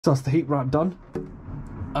So that's the heat wrap done.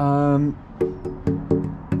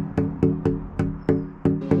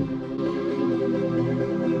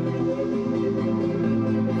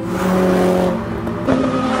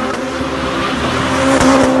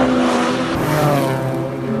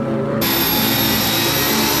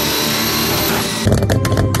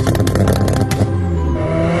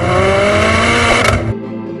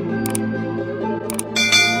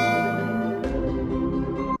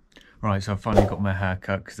 Right, so I've finally got my hair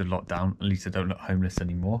cut because of lockdown. At least I don't look homeless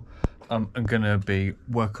anymore. I'm going to be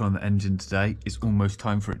working on the engine today. It's almost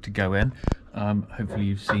time for it to go in. Hopefully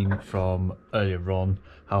you've seen from earlier on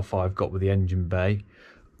how far I've got with the engine bay.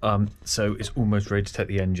 So it's almost ready to take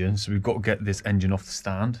the engine. So we've got to get this engine off the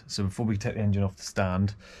stand. So before we take the engine off the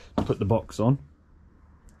stand, put the box on,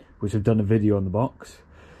 which I've done a video on the box.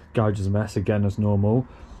 Garage is a mess again as normal.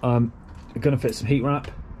 I'm going to fit some heat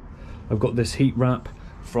wrap. I've got this heat wrap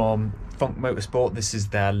from Funk Motorsport. This is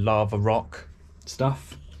their lava rock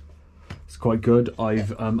stuff. It's quite good.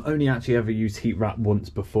 I've only actually ever used heat wrap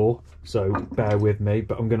once before, so bear with me,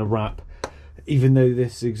 but I'm going to wrap, even though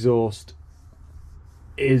this exhaust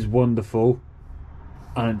is wonderful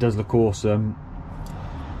and it does look awesome,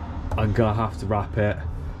 I'm gonna have to wrap it.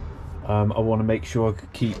 I want to make sure I can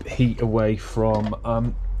keep heat away from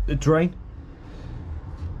the drain,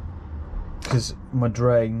 because my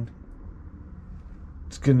drain,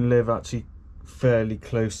 it's going to live actually fairly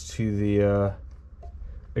close to the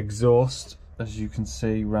exhaust, as you can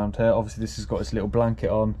see around here. Obviously this has got its little blanket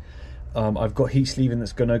on. I've got heat sleeving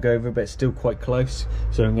that's going to go over, but it's still quite close,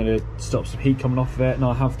 so I'm going to stop some heat coming off of it.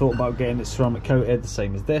 Now I have thought about getting it ceramic coated the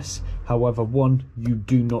same as this. However, one, you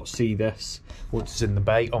do not see this what's in the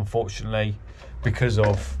bay, unfortunately, because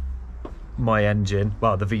of my engine,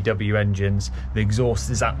 well, the VW engines, the exhaust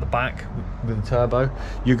is at the back with the turbo.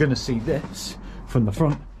 You're going to see this from the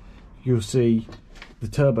front. You'll see the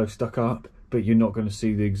turbo stuck up, but you're not going to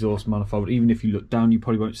see the exhaust manifold. Even if you look down, you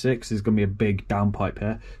probably won't see it, because there's going to be a big downpipe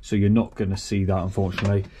here, so you're not going to see that,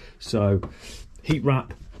 unfortunately. So heat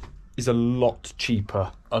wrap is a lot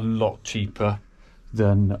cheaper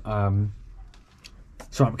than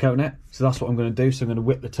ceramic coating it. So that's what I'm going to do. So I'm going to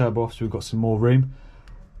whip the turbo off so we've got some more room.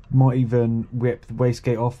 Might even whip the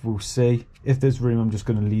wastegate off, we'll see. If there's room, I'm just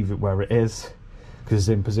going to leave it where it is because it's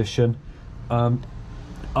in position. I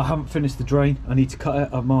haven't finished the drain. I need to cut it.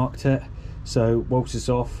 I've marked it, so whilst it's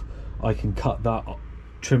off I can cut that,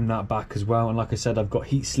 trim that back as well. And like I said, I've got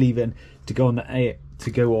heat sleeving to go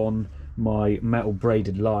on my metal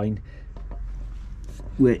braided line,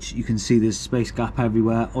 which you can see there's space gap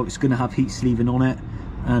everywhere. Oh, it's going to have heat sleeving on it,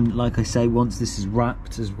 and like I say, once this is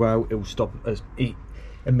wrapped as well, it will stop us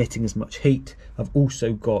emitting as much heat. I've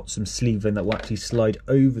also got some sleeving that will actually slide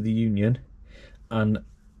over the union and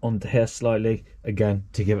onto here slightly, again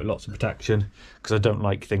to give it lots of protection, because I don't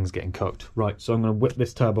like things getting cooked. Right, so I'm going to whip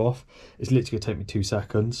this turbo off. It's literally going to take me 2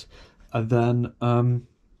 seconds, and then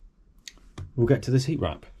we'll get to this heat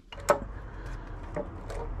wrap.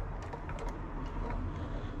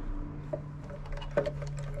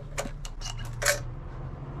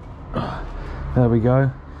 There we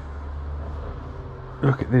go.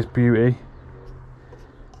 Look at this beauty.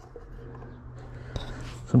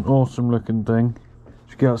 It's an awesome looking thing.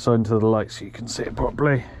 Get outside into the light so you can see it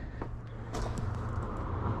properly.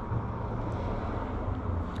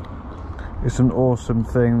 It's an awesome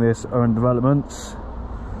thing, this Owen Developments.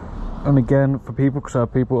 And again, for people, because I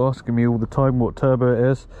have people asking me all the time what turbo it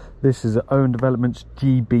is, this is an Owen Developments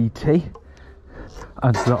GBT.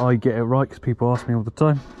 And so that I get it right, because people ask me all the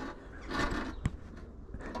time,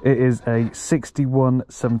 it is a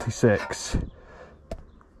 6176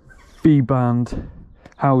 B-band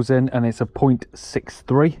housing, and it's a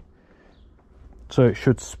 0.63, so it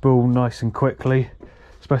should spool nice and quickly,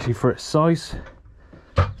 especially for its size.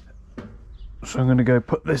 So I'm going to go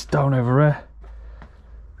put this down over here.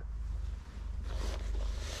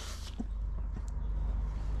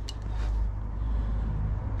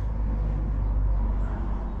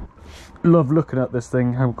 Love looking at this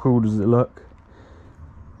thing. How cool does it look?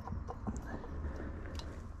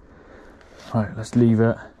 Right, let's leave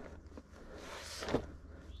it.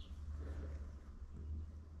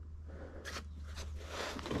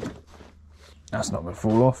 That's not going to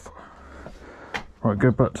fall off. Right, go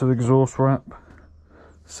back to the exhaust wrap.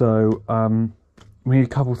 So we need a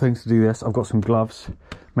couple things to do this. I've got some gloves.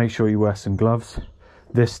 Make sure you wear some gloves.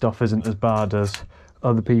 This stuff isn't as bad as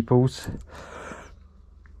other people's.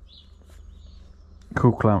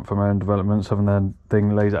 Cool clamp from Owen Developments, having their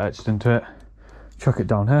thing laser etched into it. Chuck it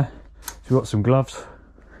down here. So we've got some gloves.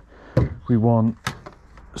 We want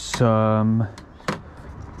some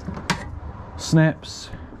snips.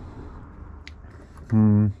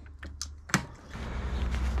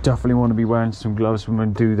 Definitely want to be wearing some gloves when we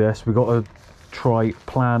do this. We've got to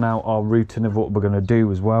plan out our routine of what we're going to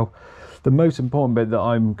do as well. The most important bit that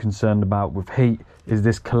I'm concerned about with heat is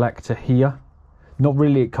this collector here. Not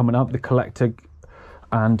really it coming up, the collector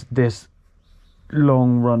and this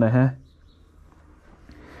long runner here,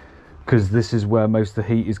 because this is where most of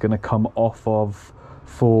the heat is going to come off of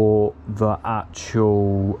for the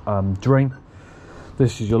actual drain.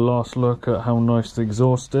 This is your last look at how nice the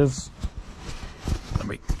exhaust is. Let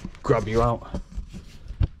me grab you out.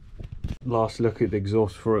 Last look at the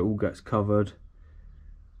exhaust before it all gets covered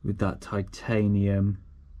with that titanium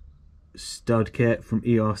stud kit from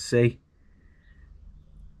ERC.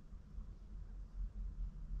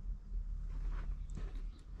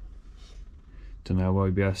 Don't know why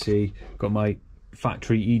ERC. Got my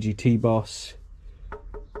factory EGT boss.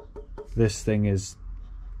 This thing is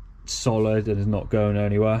solid and is not going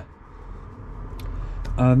anywhere.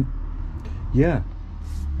 Yeah,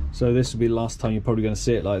 so this will be the last time you're probably going to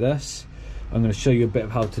see it like this. I'm going to show you a bit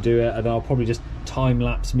of how to do it, and I'll probably just time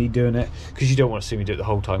lapse me doing it, because you don't want to see me do it the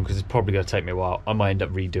whole time, because it's probably going to take me a while. I might end up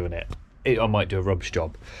redoing it. I might do a rubbish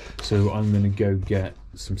job. So I'm going to go get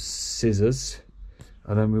some scissors,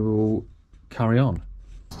 and then we will carry on.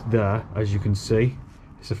 There, as you can see,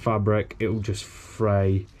 it's a fabric. It will just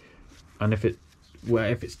fray, and if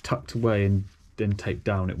it's tucked away and then taped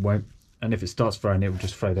down, it won't. And if it starts fraying, it will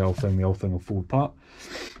just fray the whole thing will fall apart.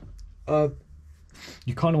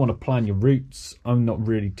 You kind of want to plan your routes. I'm not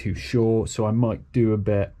really too sure, so I might do a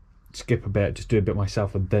bit, skip a bit, just do a bit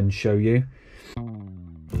myself and then show you.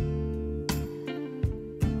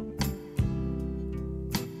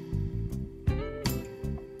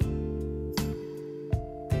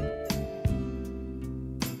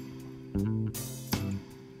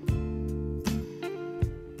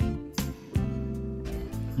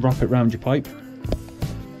 Wrap it round your pipe.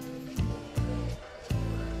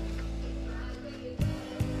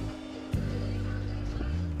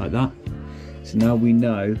 Like that. So now we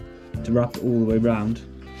know to wrap it all the way round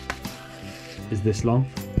is this long.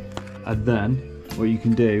 And then what you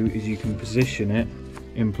can do is you can position it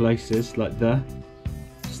in places like there.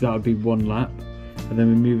 So that would be one lap. And then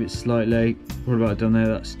we move it slightly. What about down there?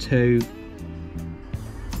 That's 2,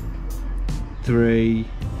 3,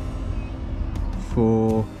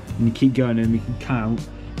 4, and you keep going, and we can count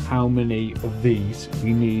how many of these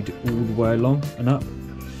we need all the way along and up.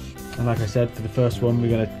 And like I said, for the first one, we're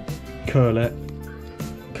going to curl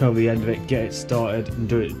the end of it, get it started, and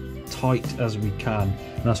do it tight as we can.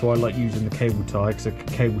 And that's why I like using the cable tie, because I can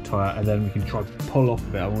cable tie it, and then we can try to pull off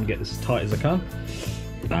of it. I want to get this as tight as I can.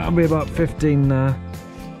 That'll be about 16 of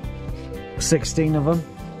them.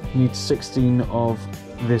 You need 16 of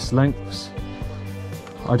this length.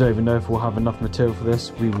 I don't even know if we'll have enough material for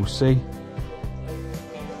this. We will see.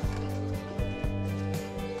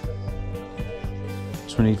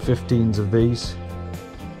 So we need 15s of these.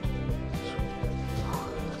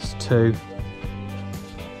 That's 2,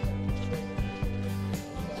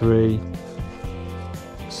 3,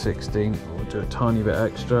 16. We'll do a tiny bit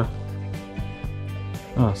extra.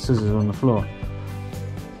 Ah, scissors on the floor.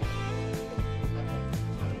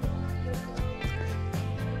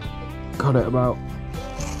 Got it about.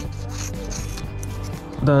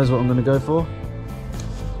 There's what I'm going to go for.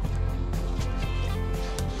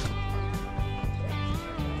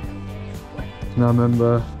 Now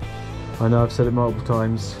remember, I know I've said it multiple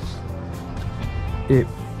times, it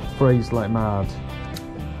frays like mad.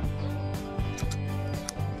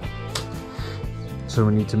 So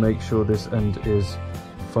we need to make sure this end is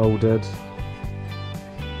folded.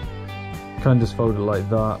 Kind of just fold it like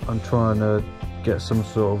that. I'm trying to get some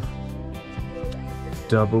sort of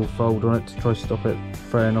double fold on it to try to stop it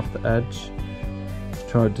fraying off the edge.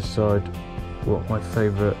 Try to decide what my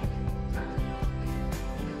favourite,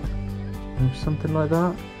 something like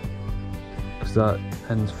that, because that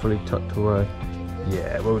end's fully tucked away.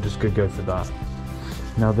 Yeah, we're just gonna go for that.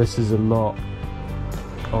 Now this is a lot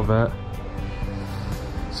of it,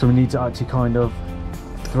 so we need to actually kind of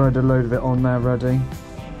thread a load of it on there ready.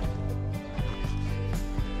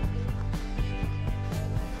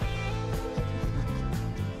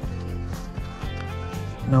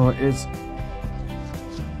 Now it is,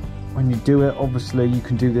 when you do it, obviously you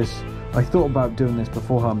can do this. I thought about doing this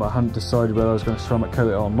beforehand, but I hadn't decided whether I was going to ceramic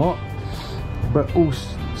coat it or not. But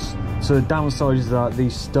also, so the downside is that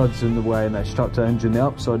these studs are in the way and they're strapped to the engine. The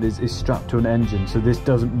upside is strapped to an engine, so this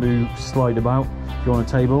doesn't move, slide about if you're on a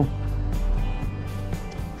table.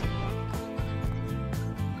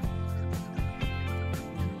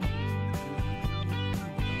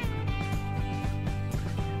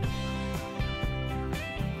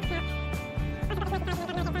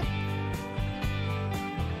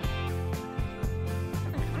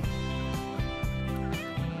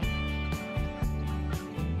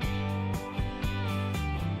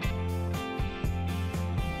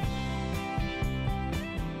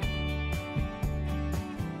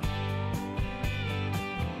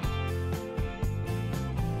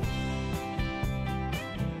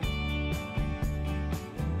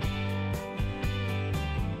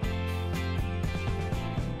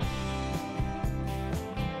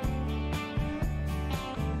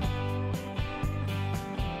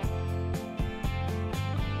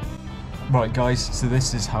 Right guys, so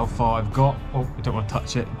this is how far I've got. Oh, I don't want to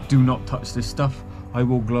touch it. Do not touch this stuff. I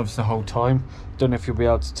wore gloves the whole time. Don't know if you'll be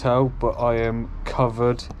able to tell, but I am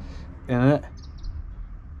covered in it.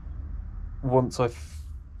 Once I've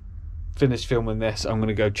finished filming this, I'm going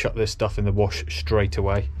to go chuck this stuff in the wash straight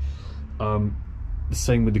away. The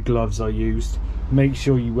same with the gloves I used. Make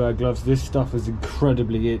sure you wear gloves. This stuff is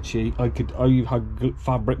incredibly itchy. I had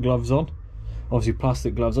fabric gloves on. Obviously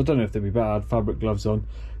plastic gloves, I don't know if they'd be bad. Fabric gloves on.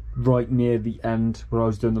 Right near the end where I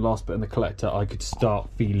was doing the last bit in the collector, I could start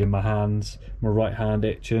feeling my hands, my right hand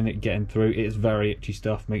itching, it getting through. It's very itchy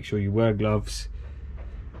stuff. Make sure you wear gloves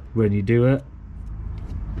when you do it.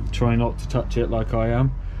 Try not to touch it like I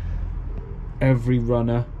am. Every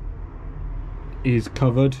runner is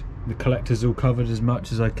covered. The collector's all covered as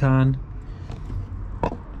much as I can.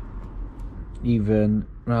 Even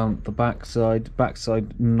round the backside.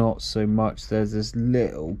 Backside not so much. There's this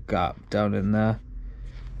little gap down in there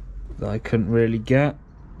that I couldn't really get,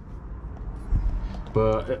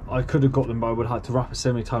 but I could have got them, but I would have had to wrap it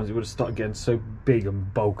so many times it would have started getting so big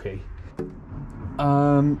and bulky.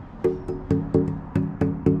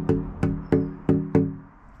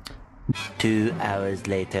 2 hours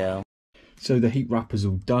later. So the heat wrapper's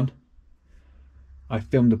all done. I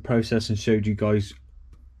filmed the process and showed you guys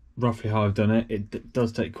roughly how I've done it. It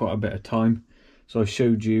does take quite a bit of time, so I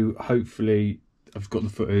showed you. Hopefully I've got the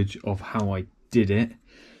footage of how I did it.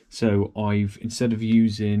 So I've, instead of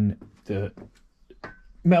using the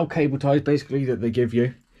metal cable ties basically that they give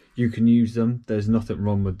you, you can use them. There's nothing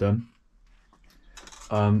wrong with them.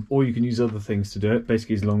 Or you can use other things to do it,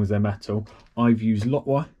 basically as long as they're metal. I've used lock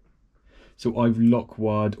wire. So I've lock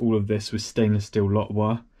wired all of this with stainless steel lock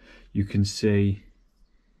wire. You can see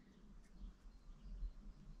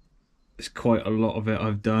it's quite a lot of it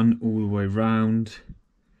I've done all the way round.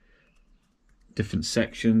 Different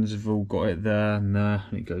sections have all got it there and there,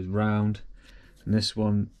 and it goes round. And this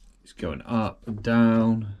one is going up and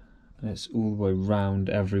down, and it's all the way round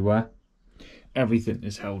everywhere. Everything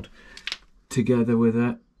is held together with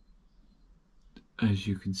it, as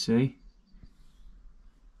you can see.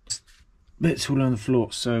 Bits all on the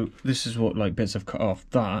floor, so this is what like bits I've cut off.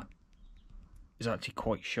 That is actually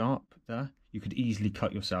quite sharp there. You could easily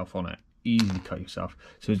cut yourself on it. Easily cut yourself.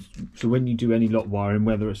 So when you do any lock wiring,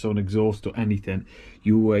 whether it's on exhaust or anything,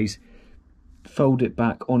 you always fold it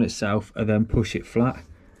back on itself and then push it flat.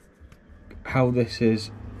 How this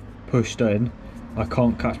is pushed in, I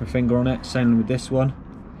can't catch my finger on it. Same with this one,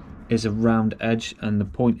 is a round edge and the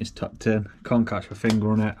point is tucked in. Can't catch my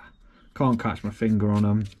finger on it. Can't catch my finger on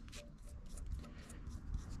them.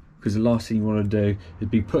 Because the last thing you want to do is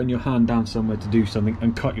be putting your hand down somewhere to do something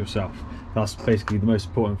and cut yourself. That's basically the most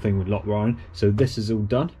important thing with lock wiring. So this is all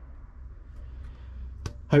done.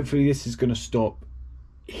 Hopefully this is going to stop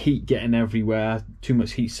heat getting everywhere, too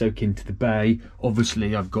much heat soak into the bay.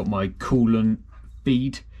 Obviously I've got my coolant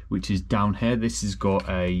feed, which is down here. This has got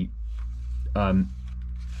a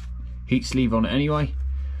heat sleeve on it anyway,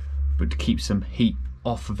 but to keep some heat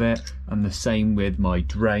off of it. And the same with my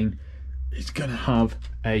drain. It's going to have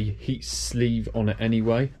a heat sleeve on it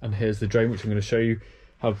anyway, and here's the drain, which I'm going to show you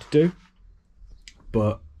how to do,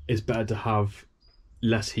 but it's better to have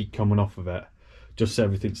less heat coming off of it, just so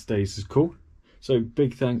everything stays as cool. So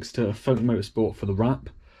big thanks to Funk Motorsport for the wrap.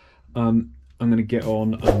 I'm going to get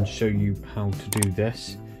on and show you how to do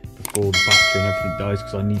this before the battery and everything dies,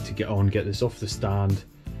 because I need to get on, get this off the stand.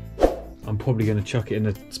 I'm probably going to chuck it in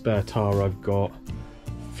a spare tyre I've got,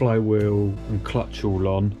 flywheel and clutch all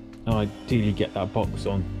on, and ideally get that box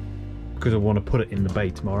on because I want to put it in the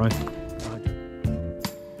bay tomorrow.